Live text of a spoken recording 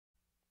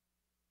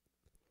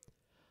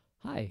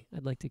Hi,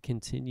 I'd like to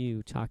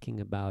continue talking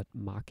about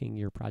mocking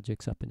your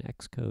projects up in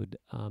Xcode.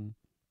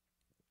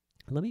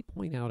 Let me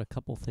point out a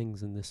couple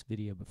things in this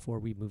video before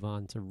we move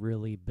on to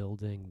really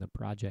building the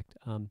project.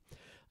 I'm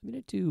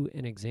going to do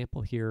an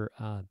example here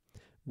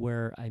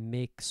where I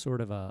make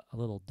sort of a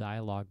little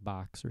dialog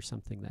box or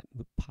something that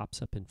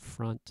pops up in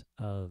front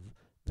of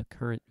the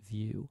current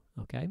view,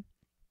 okay?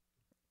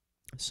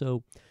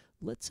 So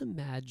let's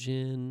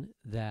imagine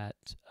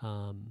that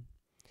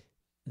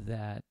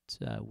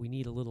we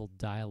need a little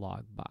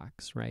dialog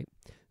box, right?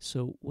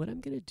 So what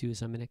I'm going to do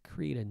is I'm going to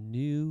create a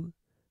new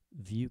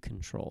view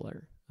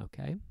controller,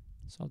 okay?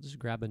 So I'll just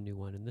grab a new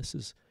one, and this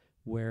is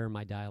where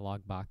my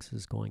dialog box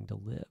is going to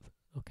live,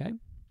 okay?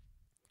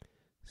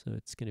 So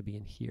it's going to be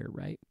in here,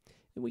 right?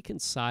 And we can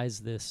size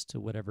this to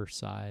whatever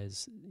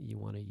size you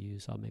want to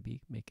use. I'll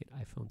maybe make it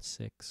iPhone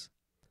 6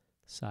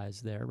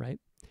 size there, right?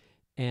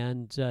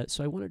 And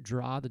so I want to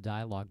draw the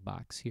dialog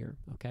box here,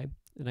 okay?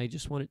 And I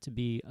just want it to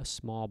be a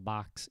small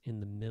box in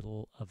the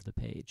middle of the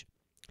page.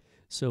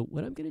 So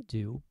what I'm going to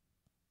do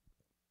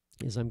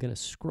is I'm going to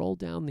scroll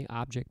down the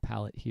object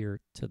palette here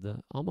to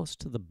the almost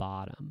to the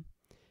bottom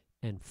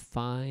and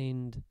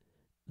find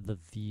the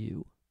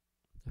view.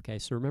 Okay,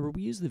 so remember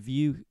we used the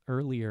view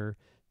earlier,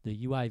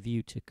 the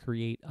UIView, to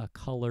create a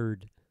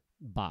colored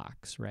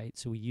box, right?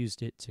 So we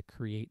used it to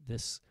create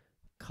this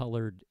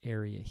colored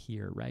area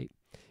here, right?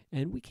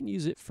 And we can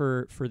use it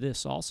for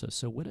this also.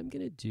 So what I'm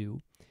going to do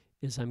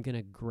is I'm going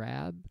to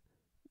grab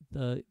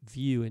the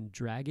view and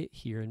drag it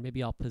here, and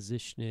maybe I'll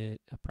position it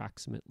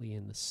approximately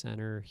in the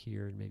center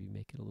here and maybe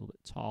make it a little bit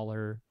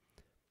taller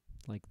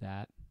like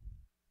that.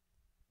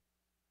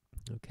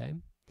 Okay.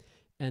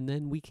 And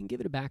then we can give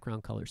it a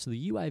background color. So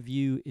the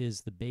UIView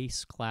is the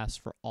base class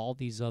for all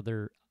these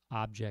other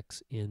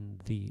objects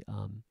in the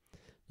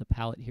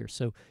palette here.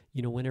 So,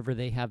 you know, whenever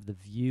they have the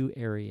view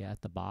area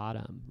at the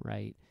bottom,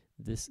 right,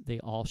 they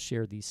all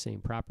share these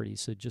same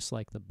properties. So just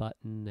like the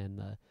button and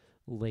the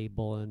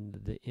label and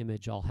the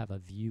image all have a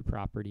view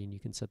property, and you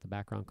can set the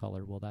background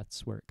color. Well,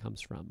 that's where it comes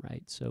from,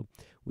 right? So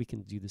we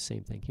can do the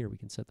same thing here. We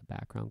can set the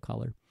background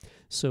color.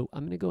 So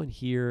I'm going to go in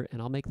here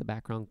and I'll make the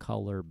background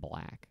color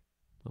black,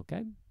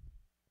 okay?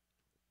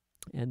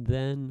 And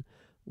then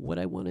what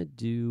I want to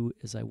do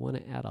is I want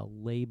to add a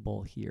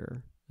label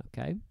here,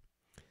 okay?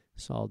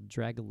 So I'll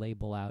drag a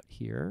label out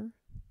here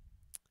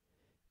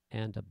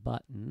and a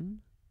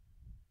button,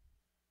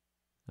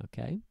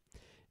 okay?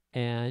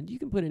 And you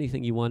can put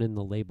anything you want in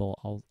the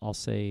label. I'll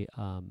say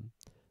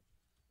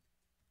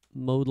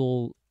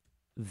Modal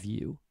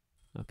view,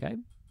 okay?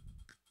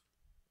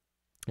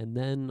 And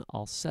then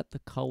I'll set the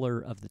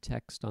color of the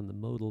text on the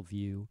modal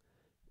view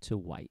to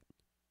white,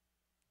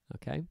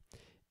 okay?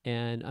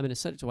 And I'm going to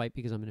set it to white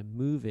because I'm going to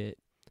move it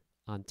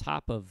on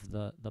top of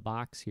the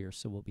box here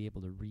so we'll be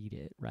able to read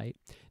it, right?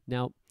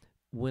 Now,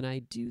 when I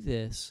do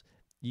this,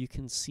 you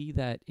can see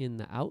that in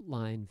the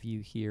outline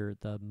view here,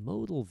 the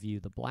modal view,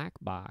 the black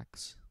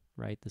box,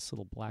 right, this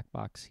little black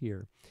box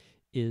here,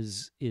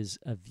 is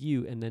a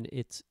view, and then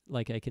it's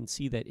like I can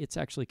see that it's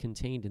actually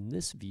contained in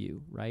this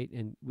view, right?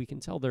 And we can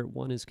tell that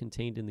one is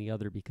contained in the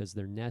other because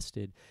they're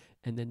nested.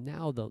 And then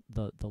now the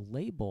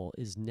label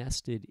is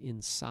nested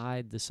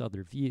inside this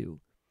other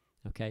view.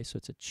 Okay, so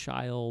it's a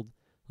child,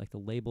 like the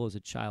label is a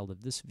child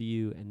of this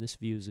view, and this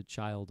view is a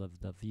child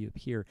of the view up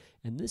here.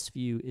 And this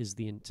view is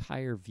the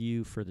entire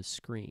view for the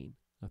screen.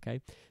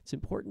 Okay, it's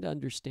important to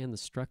understand the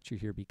structure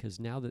here because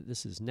now that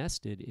this is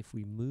nested, if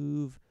we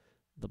move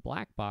the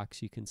black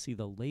box, you can see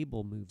the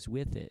label moves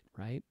with it,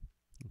 right?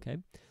 Okay,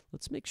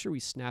 let's make sure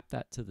we snap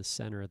that to the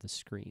center of the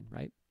screen,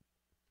 right?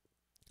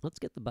 Let's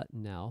get the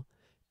button now,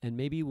 and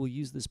maybe we'll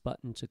use this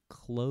button to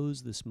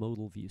close this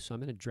modal view. So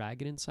I'm going to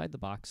drag it inside the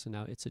box, so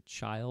now it's a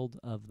child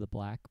of the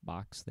black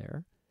box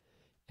there,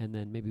 and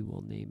then maybe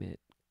we'll name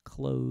it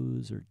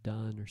close or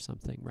done or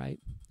something, right?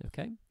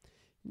 Okay.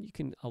 And you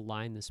can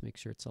align this, make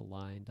sure it's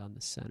aligned on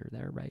the center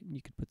there, right? And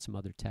you could put some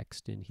other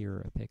text in here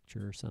or a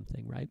picture or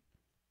something, right?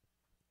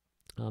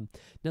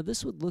 Now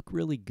this would look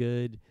really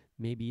good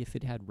maybe if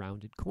it had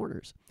rounded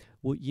corners.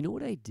 Well, you know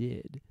what I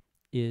did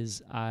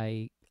is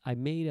I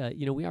made a,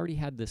 you know, we already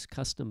had this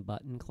custom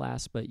button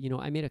class, but, you know,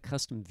 I made a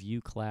custom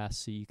view class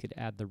so you could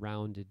add the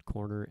rounded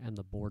corner and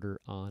the border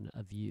on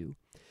a view.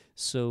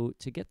 So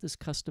to get this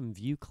custom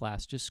view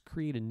class, just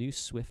create a new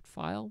Swift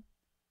file,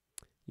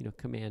 you know,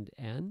 Command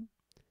N.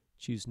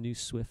 Choose new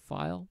Swift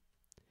file,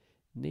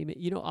 name it,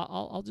 you know,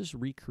 I'll just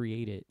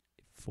recreate it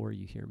for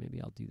you here.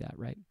 Maybe I'll do that,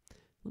 right?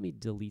 Let me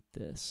delete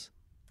this.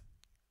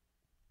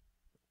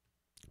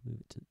 Move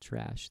it to the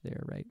trash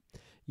there, right?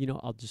 You know,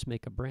 I'll just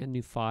make a brand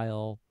new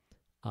file,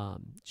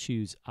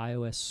 choose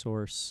iOS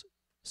source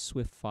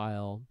Swift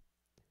file,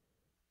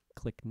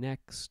 click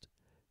next,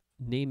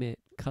 name it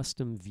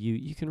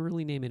CustomView. You can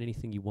really name it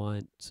anything you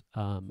want.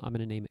 I'm going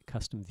to name it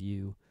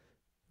CustomView,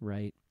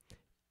 right?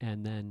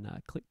 And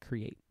then click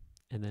create.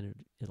 And then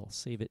it'll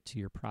save it to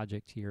your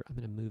project here. I'm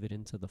going to move it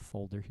into the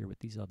folder here with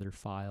these other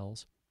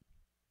files.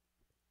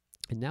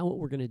 And now what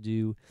we're going to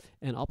do,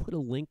 and I'll put a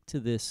link to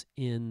this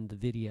in the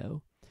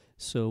video.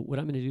 So what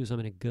I'm going to do is I'm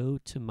going to go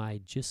to my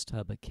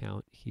GistHub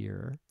account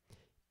here,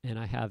 and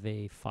I have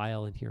a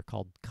file in here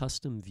called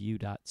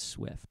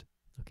CustomView.swift.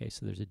 Okay,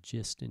 so there's a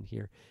gist in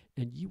here,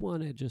 and you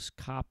want to just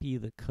copy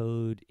the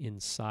code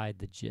inside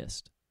the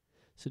gist.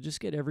 So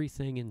just get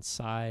everything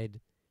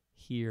inside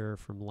here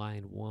from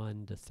line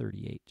 1 to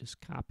 38.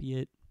 Just copy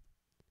it,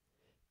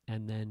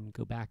 and then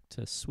go back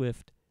to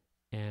Swift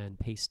and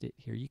paste it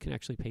here. You can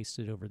actually paste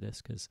it over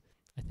this because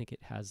I think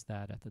it has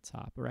that at the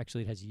top, or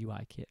actually it has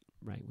UIKit,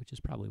 right, which is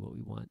probably what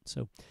we want.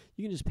 So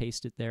you can just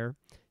paste it there,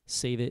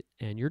 save it,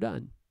 and you're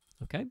done.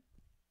 Okay?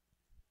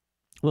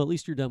 Well, at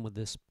least you're done with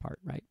this part,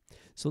 right?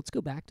 So let's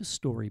go back to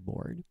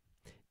Storyboard.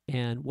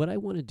 And what I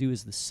want to do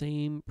is the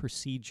same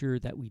procedure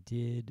that we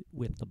did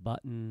with the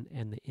button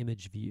and the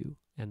image view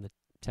and the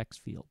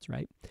text fields,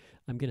 right?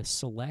 I'm going to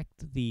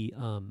select the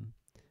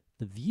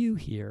view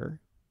here,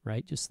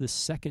 right? Just this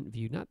second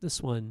view, not this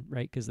one,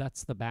 right? Because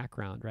that's the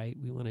background, right?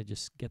 We want to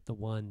just get the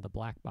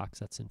black box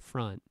that's in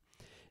front.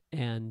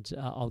 And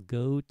I'll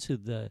go to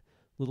the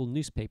little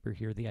newspaper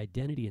here, the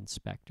identity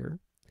inspector.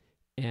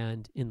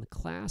 And in the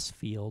class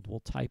field,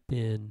 we'll type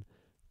in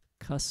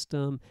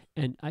custom.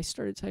 And I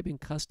started typing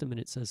custom, and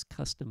it says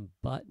custom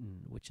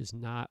button, which is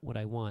not what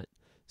I want.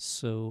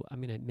 So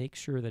I'm going to make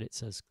sure that it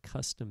says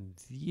custom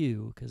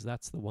view, because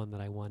that's the one that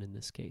I want in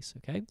this case.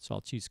 Okay, so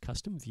I'll choose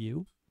custom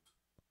view.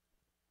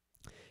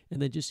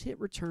 And then just hit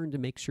return to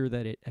make sure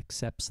that it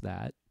accepts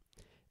that.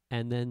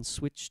 And then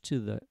switch to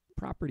the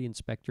property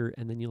inspector,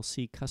 and then you'll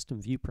see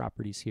custom view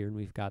properties here, and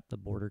we've got the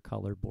border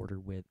color, border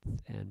width,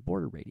 and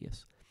border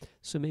radius.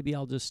 So maybe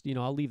I'll just,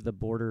 I'll leave the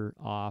border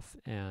off,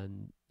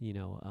 and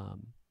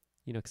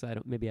because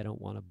maybe I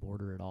don't want a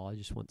border at all. I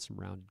just want some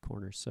rounded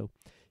corners. So,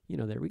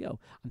 there we go.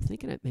 I'm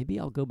thinking that maybe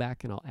I'll go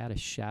back and I'll add a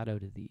shadow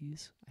to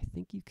these. I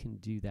think you can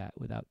do that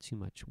without too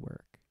much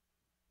work.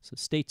 So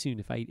stay tuned.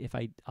 If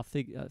I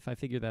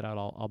figure that out,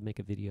 I'll make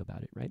a video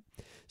about it, right?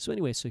 So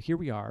anyway, so here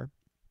we are.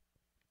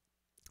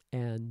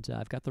 And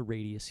I've got the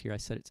radius here. I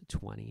set it to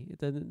 20.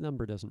 The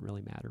number doesn't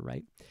really matter,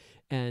 right?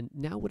 And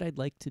now what I'd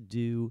like to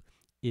do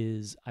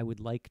is I would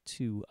like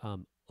to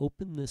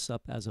open this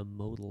up as a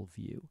modal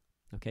view.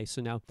 Okay,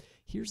 so now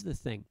here's the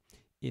thing.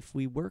 If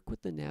we work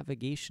with the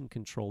navigation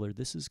controller,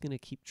 this is going to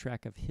keep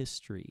track of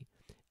history.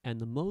 And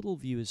the modal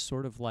view is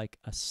sort of like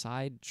a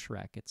side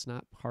track. It's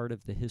not part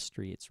of the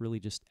history. It's really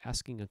just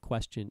asking a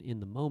question in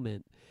the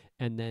moment,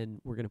 and then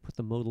we're going to put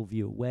the modal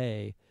view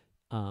away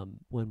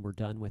when we're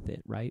done with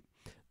it, right?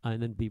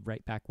 And then be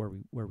right back where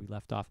we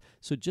left off.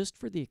 So just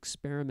for the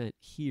experiment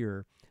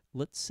here,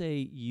 let's say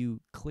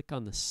you click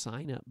on the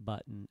sign up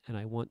button, and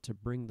I want to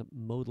bring the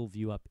modal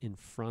view up in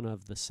front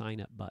of the sign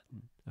up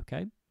button,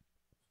 okay?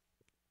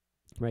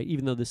 Right,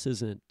 even though this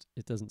isn't,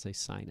 it doesn't say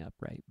sign up,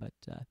 right? But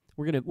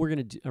we're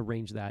gonna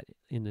arrange that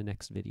in the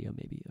next video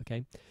maybe,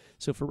 okay?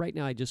 So for right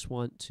now, I just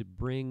want to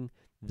bring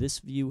this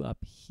view up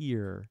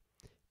here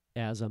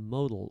as a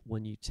modal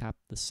when you tap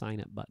the sign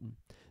up button.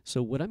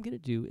 So what I'm going to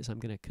do is I'm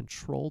going to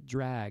control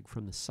drag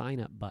from the sign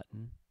up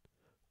button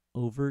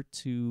over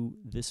to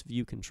this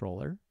view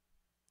controller,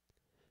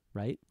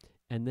 right?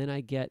 And then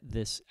I get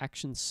this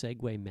action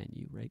segue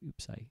menu, right?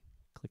 Oops, I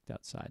clicked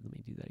outside. Let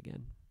me do that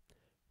again,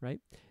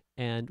 right?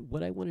 And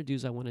what I want to do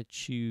is I want to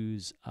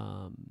choose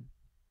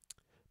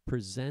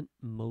present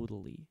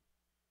modally,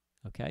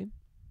 okay?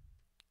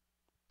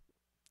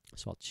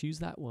 So I'll choose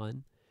that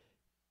one.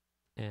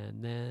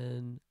 And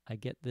then I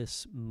get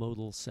this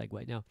modal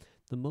segue. Now,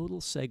 the modal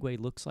segue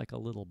looks like a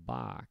little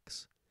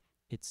box.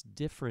 It's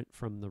different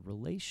from the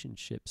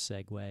relationship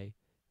segue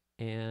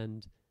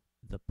and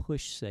the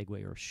push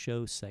segue or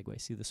show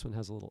segue. See, this one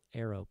has a little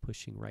arrow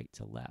pushing right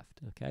to left,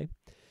 okay?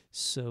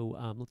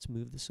 So let's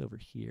move this over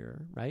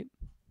here, right?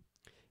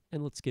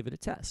 And let's give it a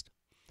test.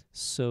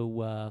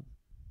 So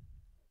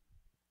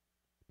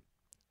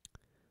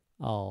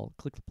I'll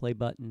click the play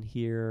button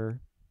here.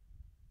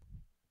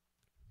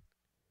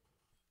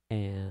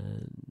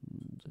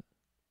 And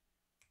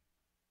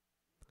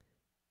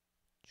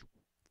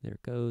there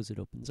it goes, it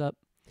opens up.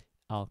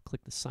 I'll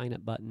click the sign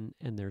up button,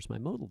 and there's my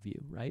modal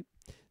view, right?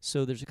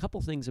 So there's a couple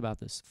things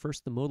about this.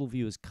 First, the modal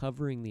view is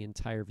covering the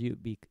entire view.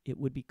 It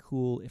would be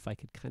cool if I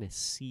could kind of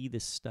see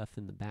this stuff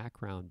in the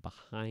background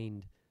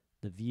behind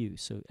the view,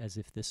 so as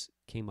if this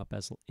came up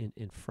as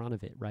in front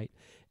of it, right?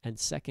 And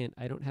second,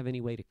 I don't have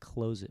any way to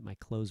close it. My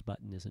close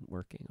button isn't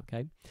working,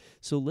 okay?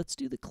 So let's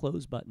do the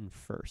close button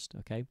first,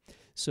 okay?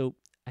 So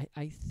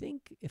I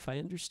think, if I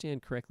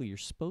understand correctly, you're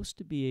supposed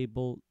to be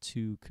able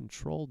to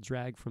control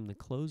drag from the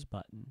close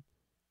button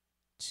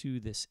to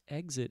this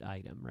exit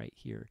item right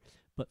here.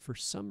 But for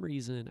some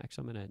reason,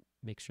 actually I'm going to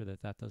make sure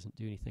that that doesn't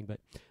do anything, but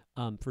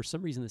for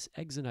some reason this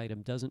exit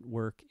item doesn't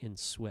work in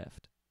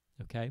Swift,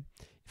 okay?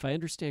 If I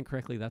understand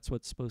correctly, that's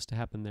what's supposed to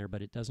happen there,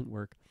 but it doesn't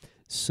work.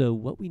 So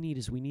what we need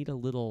is we need a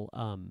little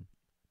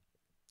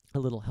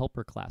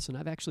helper class, and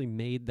I've actually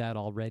made that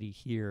already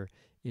here.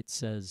 It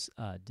says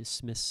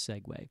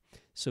DismissSegue.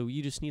 So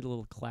you just need a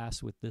little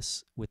class with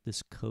this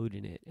code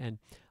in it, and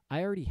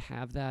I already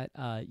have that.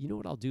 You know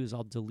what I'll do is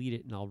I'll delete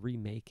it and I'll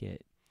remake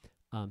it.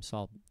 So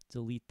I'll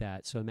delete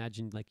that. So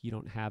imagine like you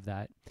don't have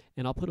that.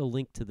 And I'll put a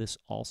link to this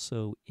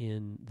also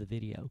in the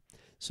video.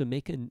 So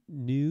make a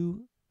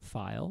new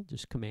file,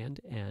 just Command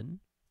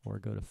N, or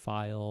go to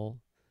File,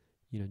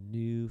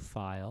 New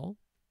File,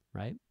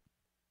 right?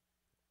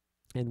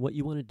 And what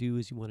you want to do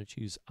is you want to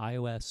choose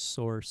iOS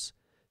source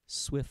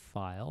Swift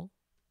file,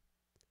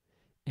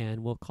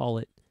 and we'll call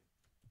it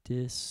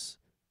DismissSegue.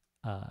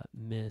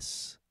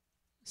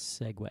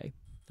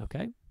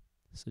 Okay?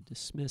 So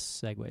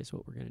DismissSegue is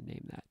what we're going to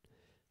name that.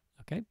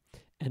 Okay?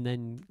 And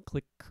then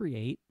click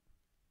Create.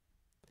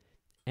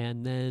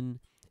 And then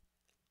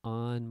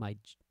on my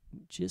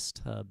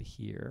Gist hub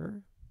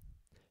here,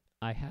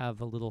 I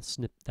have a little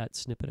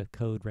snippet of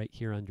code right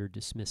here under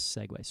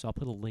DismissSegue. So I'll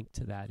put a link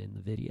to that in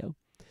the video.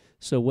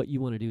 So what you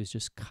want to do is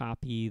just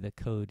copy the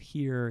code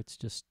here. It's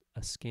just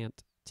a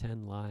scant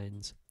 10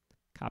 lines.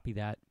 Copy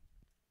that.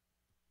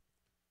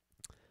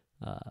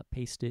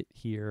 Paste it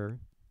here.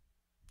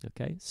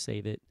 Okay,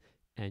 save it,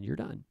 and you're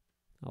done.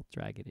 I'll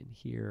drag it in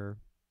here.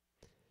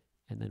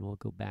 And then we'll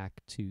go back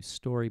to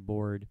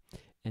Storyboard.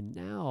 And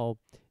now,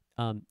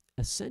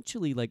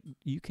 essentially, like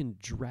you can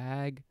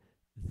drag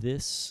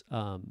this,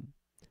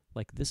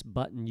 like this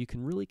button, you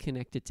can really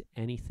connect it to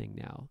anything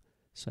now.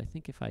 So I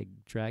think if I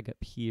drag up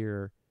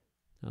here,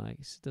 I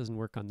guess it doesn't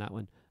work on that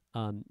one.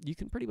 You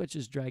can pretty much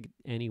just drag it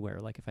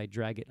anywhere. Like if I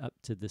drag it up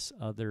to this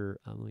other,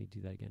 let me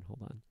do that again,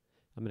 hold on.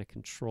 I'm going to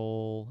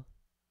Control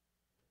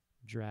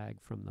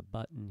drag from the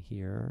button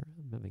here.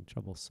 I'm having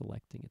trouble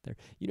selecting it there.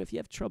 If you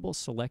have trouble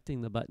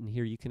selecting the button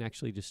here, you can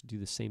actually just do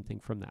the same thing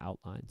from the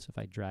outline. So if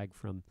I drag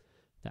from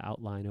the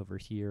outline over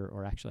here,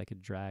 or actually I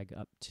could drag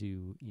up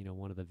to,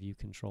 one of the view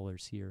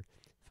controllers here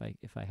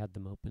if I had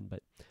them open,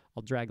 but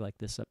I'll drag like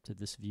this up to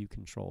this view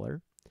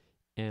controller.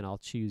 And I'll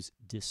choose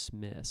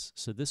Dismiss.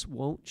 So this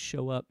won't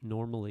show up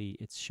normally.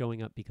 It's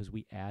showing up because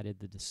we added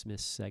the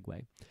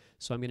DismissSegue.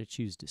 So I'm going to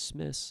choose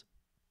Dismiss.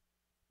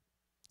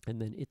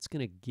 And then it's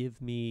going to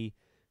give me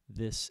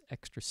this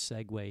extra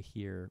segue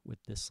here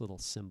with this little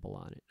symbol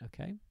on it,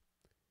 okay?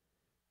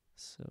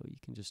 So you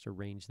can just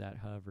arrange that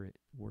however it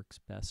works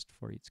best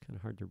for you. It's kind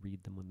of hard to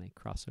read them when they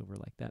cross over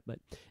like that. But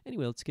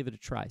anyway, let's give it a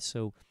try.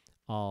 So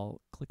I'll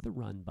click the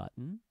Run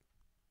button.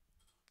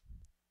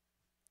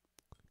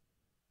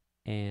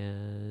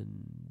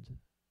 And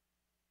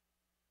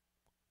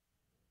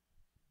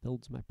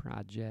builds my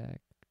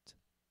project.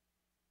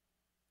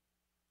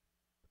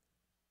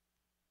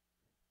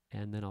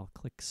 And then I'll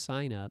click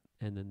Sign Up,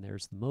 and then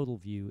there's the modal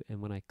view, and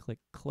when I click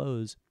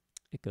Close,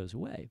 it goes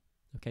away.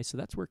 Okay, so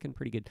that's working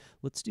pretty good.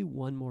 Let's do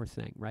one more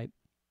thing, right?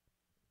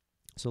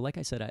 So like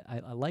I said,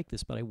 I like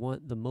this, but I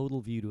want the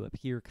modal view to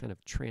appear kind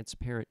of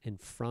transparent in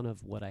front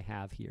of what I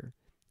have here.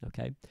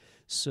 Okay,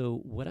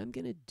 so what I'm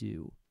going to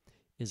do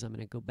is I'm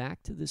going to go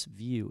back to this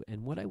view,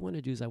 and what I want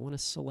to do is I want to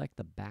select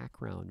the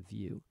background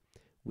view,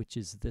 which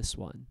is this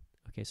one.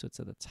 Okay, so it's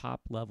at the top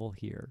level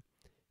here,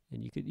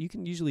 and you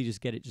can usually just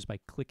get it just by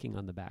clicking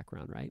on the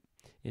background, right?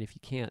 And if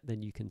you can't,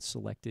 then you can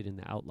select it in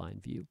the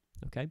outline view.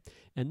 Okay,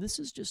 and this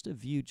is just a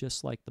view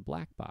just like the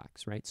black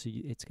box, right? So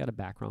it's got a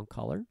background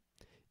color,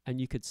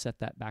 and you could set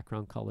that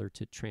background color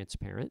to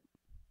transparent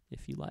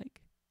if you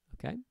like.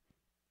 Okay.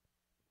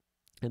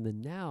 And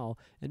then now,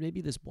 and maybe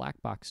this black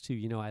box too,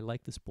 I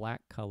like this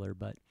black color,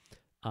 but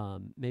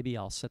maybe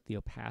I'll set the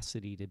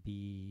opacity to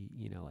be,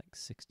 like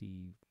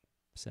 60,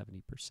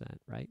 70%,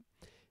 right?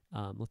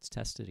 Let's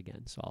test it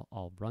again. So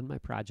I'll run my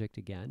project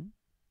again.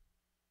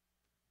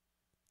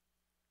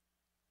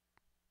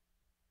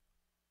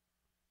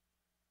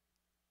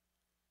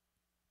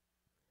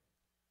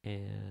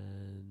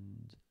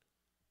 And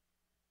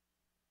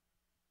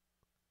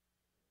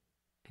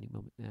any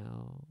moment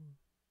now.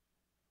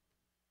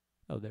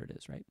 Oh, there it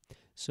is, right?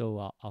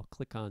 So I'll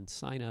click on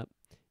Sign Up,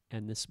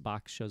 and this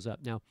box shows up.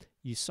 Now,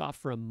 you saw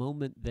for a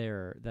moment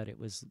there that it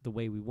was the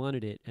way we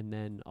wanted it, and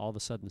then all of a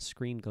sudden the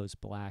screen goes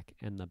black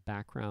and the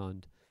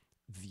background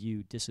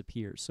view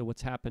disappears. So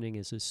what's happening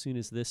is as soon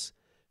as this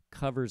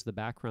covers the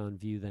background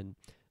view, then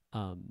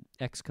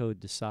Xcode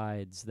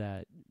decides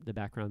that the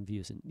background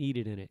view isn't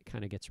needed, and it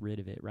kind of gets rid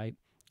of it, right?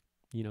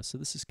 So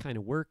this is kind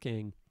of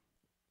working,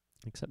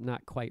 except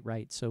not quite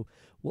right. So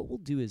what we'll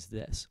do is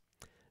this.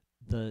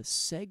 The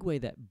segue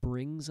that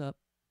brings up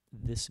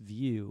this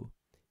view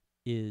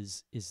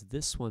is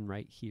this one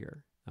right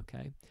here,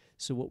 okay?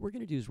 So what we're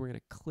going to do is we're going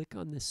to click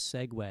on this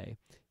segue,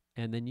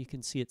 and then you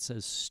can see it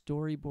says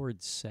Storyboard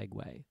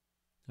Segue,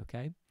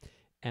 okay?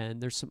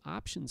 And there's some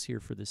options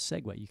here for this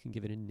segue. You can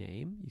give it a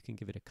name. You can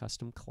give it a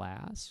custom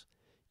class.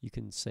 You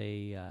can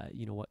say,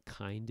 what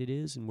kind it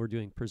is, and we're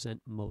doing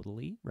present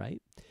modally,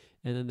 right?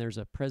 And then there's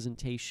a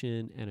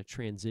presentation and a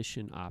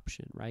transition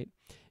option, right?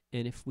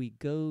 And if we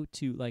go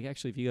to,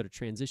 actually, if you go to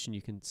transition,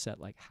 you can set,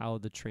 how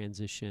the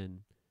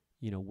transition,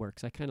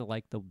 works. I kind of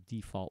like the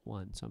default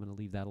one, so I'm going to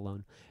leave that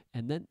alone.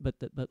 And then, but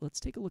let's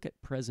take a look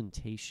at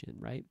presentation,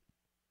 right?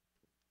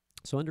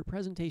 So under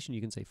presentation,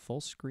 you can say full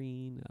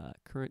screen,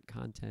 current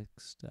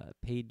context,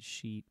 page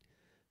sheet,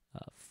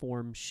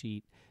 form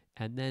sheet.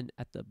 And then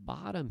at the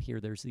bottom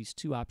here, there's these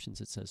two options.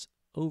 It says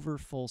over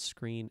full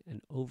screen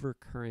and over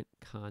current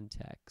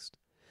context.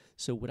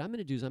 So what I'm going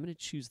to do is I'm going to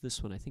choose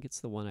this one. I think it's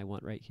the one I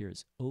want right here,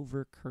 is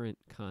over current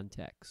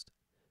context.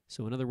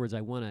 So in other words,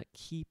 I want to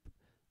keep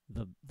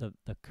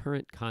the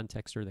current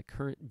context or the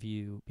current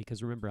view,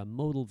 because remember, a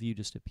modal view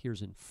just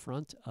appears in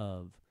front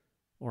of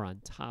or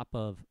on top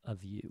of a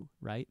view,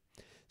 right?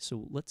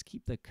 So let's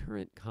keep the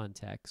current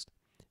context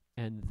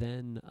and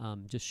then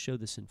just show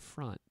this in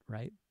front,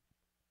 right?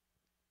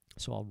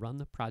 So I'll run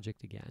the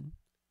project again.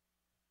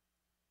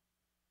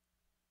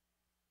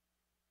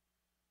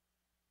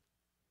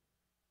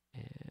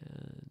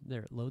 And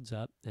there it loads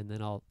up, and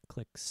then I'll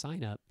click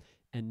sign up,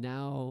 and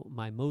now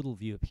my modal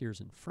view appears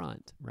in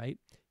front, right?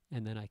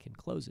 And then I can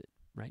close it,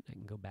 right? I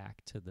can go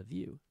back to the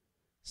view.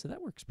 So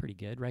that works pretty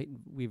good, right?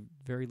 We have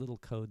very little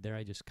code there.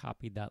 I just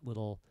copied that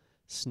little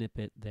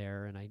snippet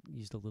there, and I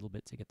used a little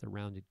bit to get the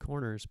rounded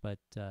corners, but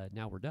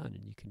now we're done,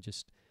 and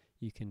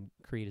you can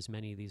create as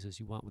many of these as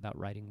you want without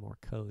writing more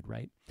code,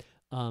 right?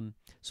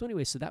 So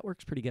anyway, so that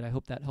works pretty good. I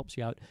hope that helps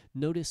you out.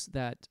 Notice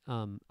that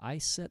I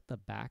set the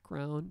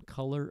background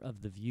color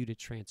of the view to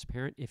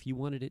transparent. If you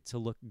wanted it to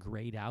look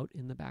grayed out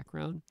in the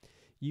background,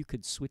 you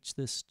could switch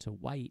this to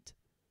white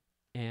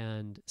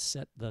and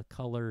set the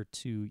color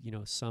to, you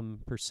know, some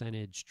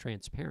percentage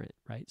transparent,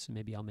 right? So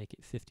maybe I'll make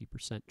it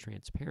 50%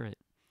 transparent,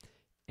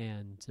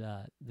 and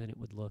then it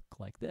would look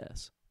like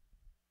this.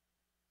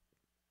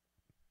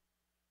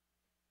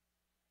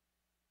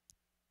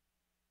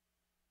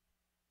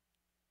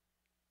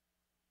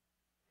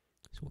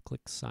 So we'll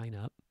click sign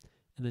up,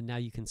 and then now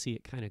you can see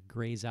it kind of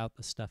grays out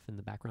the stuff in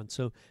the background.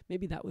 So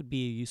maybe that would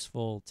be a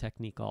useful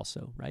technique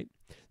also, right?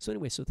 So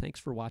anyway, so thanks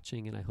for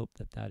watching, and I hope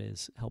that that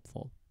is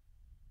helpful.